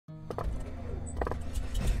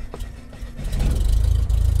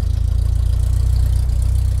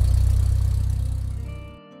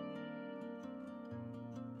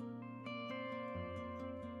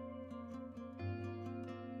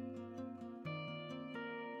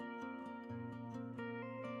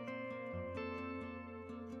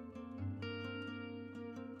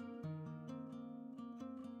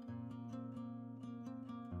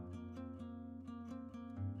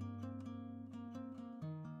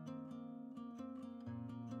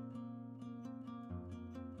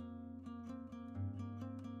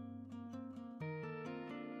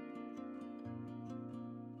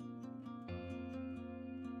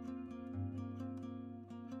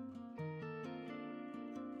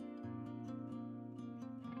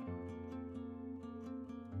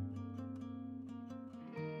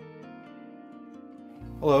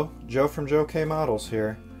Hello, Joe from Joe K Models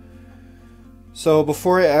here. So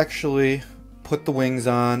before I actually put the wings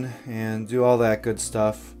on and do all that good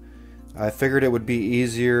stuff, I figured it would be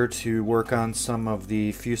easier to work on some of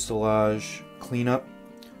the fuselage cleanup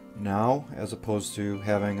now as opposed to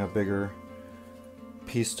having a bigger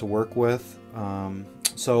piece to work with.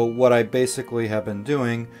 So what I basically have been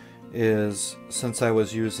doing is, since I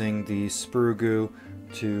was using the sprue goo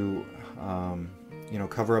to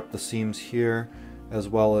cover up the seams here, as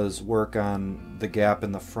well as work on the gap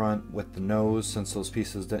in the front with the nose, since those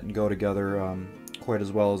pieces didn't go together quite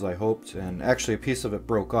as well as I hoped, and actually a piece of it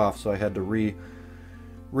broke off, so I had to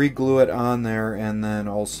re-glue it on there and then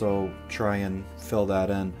also try and fill that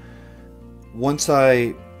in. Once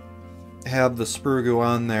I have the sprue goo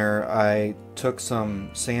on there, I took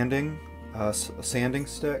some sanding, a sanding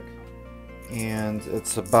stick, and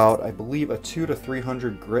it's about, I believe, a 200 to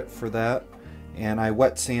 300 grit for that, and I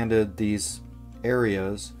wet sanded these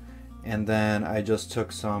areas, and then I just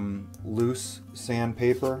took some loose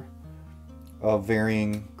sandpaper of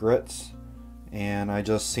varying grits and I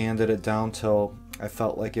just sanded it down till I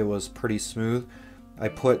felt like it was pretty smooth. I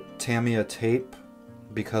put Tamiya tape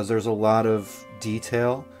because there's a lot of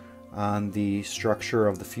detail on the structure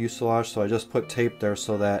of the fuselage, so I just put tape there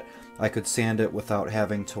so that I could sand it without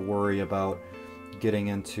having to worry about getting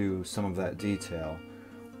into some of that detail.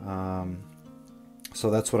 So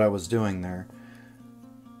that's what I was doing there.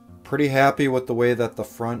 Pretty happy with the way that the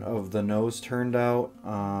front of the nose turned out,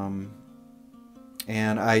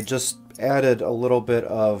 and I just added a little bit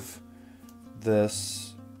of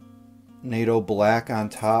this NATO black on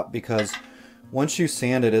top, because once you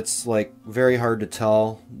sand it, it's like very hard to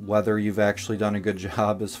tell whether you've actually done a good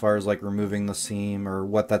job as far as like removing the seam or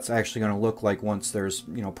what that's actually going to look like once there's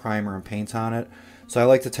primer and paint on it. So I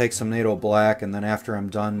like to take some NATO black, and then after I'm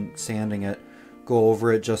done sanding it, go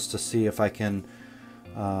over it just to see if I can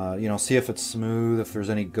see if it's smooth, if there's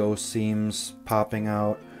any ghost seams popping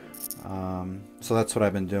out. So that's what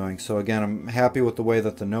I've been doing. So again, I'm happy with the way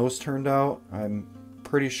that the nose turned out. I'm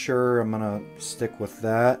pretty sure I'm gonna stick with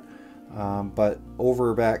that. But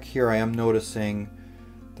over back here, I am noticing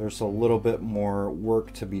there's a little bit more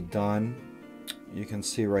work to be done. You can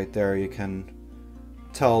see right there, you can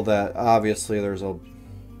tell that obviously there's a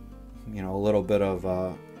little bit of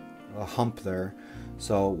a hump there.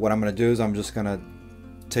 So what I'm gonna do is I'm just gonna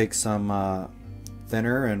take some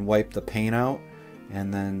thinner and wipe the paint out,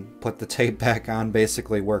 and then put the tape back on,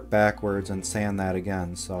 basically work backwards and sand that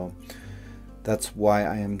again. So that's why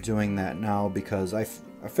I am doing that now, because I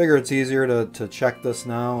figure it's easier to check this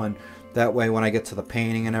now, and that way when I get to the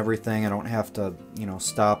painting and everything, I don't have to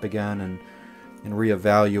stop again and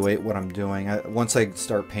reevaluate what I'm doing. Once I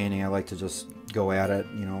start painting, I like to just go at it,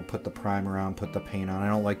 put the primer on, put the paint on. I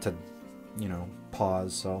don't like to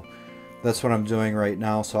pause. So that's what I'm doing right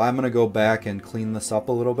now. So I'm going to go back and clean this up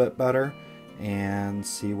a little bit better and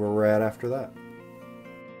see where we're at after that.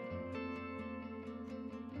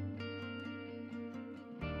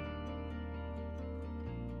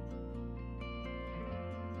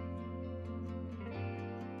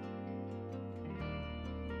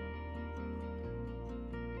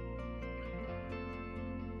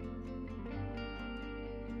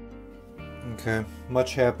 Okay,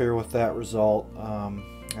 much happier with that result.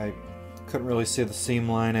 I couldn't really see the seam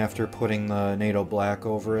line after putting the NATO black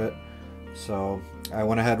over it, so I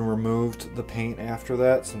went ahead and removed the paint after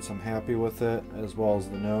that, since I'm happy with it, as well as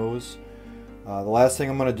the nose. The last thing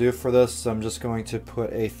I'm going to do for this, I'm just going to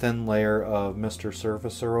put a thin layer of Mr.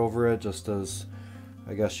 Surfacer over it, just as,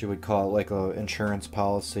 I guess you would call it, like an insurance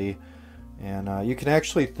policy. And you can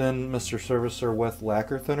actually thin Mr. Surfacer with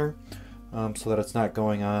lacquer thinner, so that it's not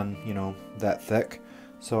going on that thick.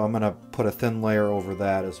 So I'm going to put a thin layer over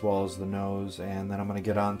that as well as the nose, and then I'm going to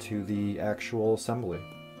get on to the actual assembly.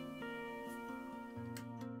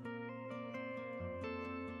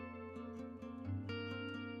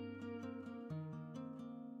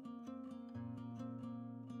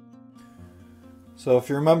 So if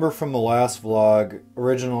you remember from the last vlog,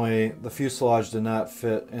 originally the fuselage did not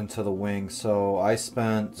fit into the wing, so I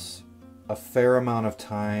spent a fair amount of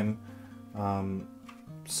time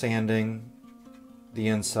sanding the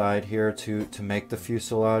inside here to make the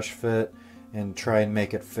fuselage fit and try and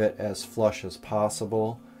make it fit as flush as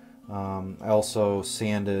possible. I also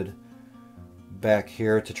sanded back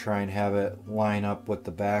here to try and have it line up with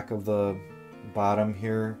the back of the bottom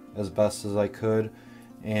here as best as I could.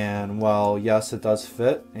 And while yes, it does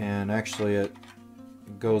fit, and actually it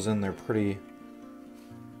goes in there pretty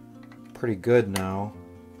good now,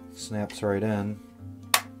 snaps right in,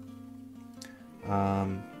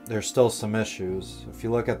 there's still some issues. If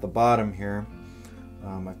you look at the bottom here,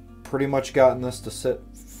 I pretty much gotten this to sit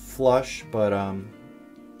flush, but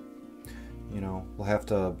you know, we'll have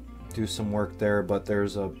to do some work there. But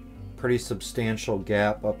there's a pretty substantial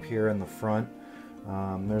gap up here in the front.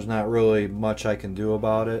 There's not really much I can do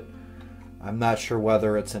about it. I'm not sure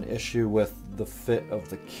whether it's an issue with the fit of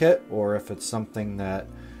the kit or if it's something that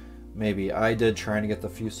maybe I did trying to get the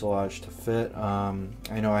fuselage to fit.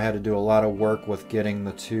 I know I had to do a lot of work with getting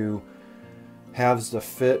the two halves to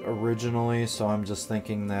fit originally, so I'm just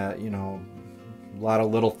thinking that, you know, a lot of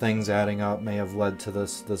little things adding up may have led to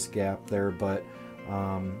this gap there, but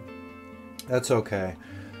that's okay.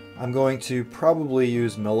 I'm going to probably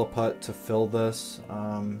use milliput to fill this,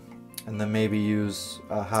 and then maybe use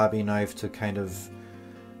a hobby knife to kind of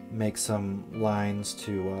make some lines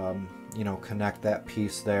to you know, connect that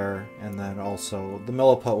piece there. And then also the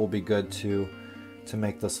milliput will be good to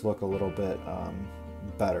make this look a little bit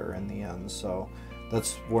better in the end. So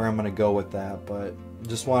that's where I'm going to go with that, but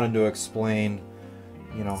just wanted to explain,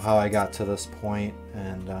 you know, how I got to this point.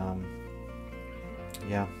 And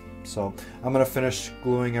yeah, so I'm going to finish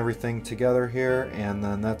gluing everything together here, and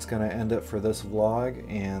then that's going to end it for this vlog.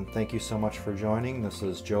 And thank you so much for joining. This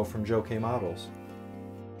is Joe from Joe K Models.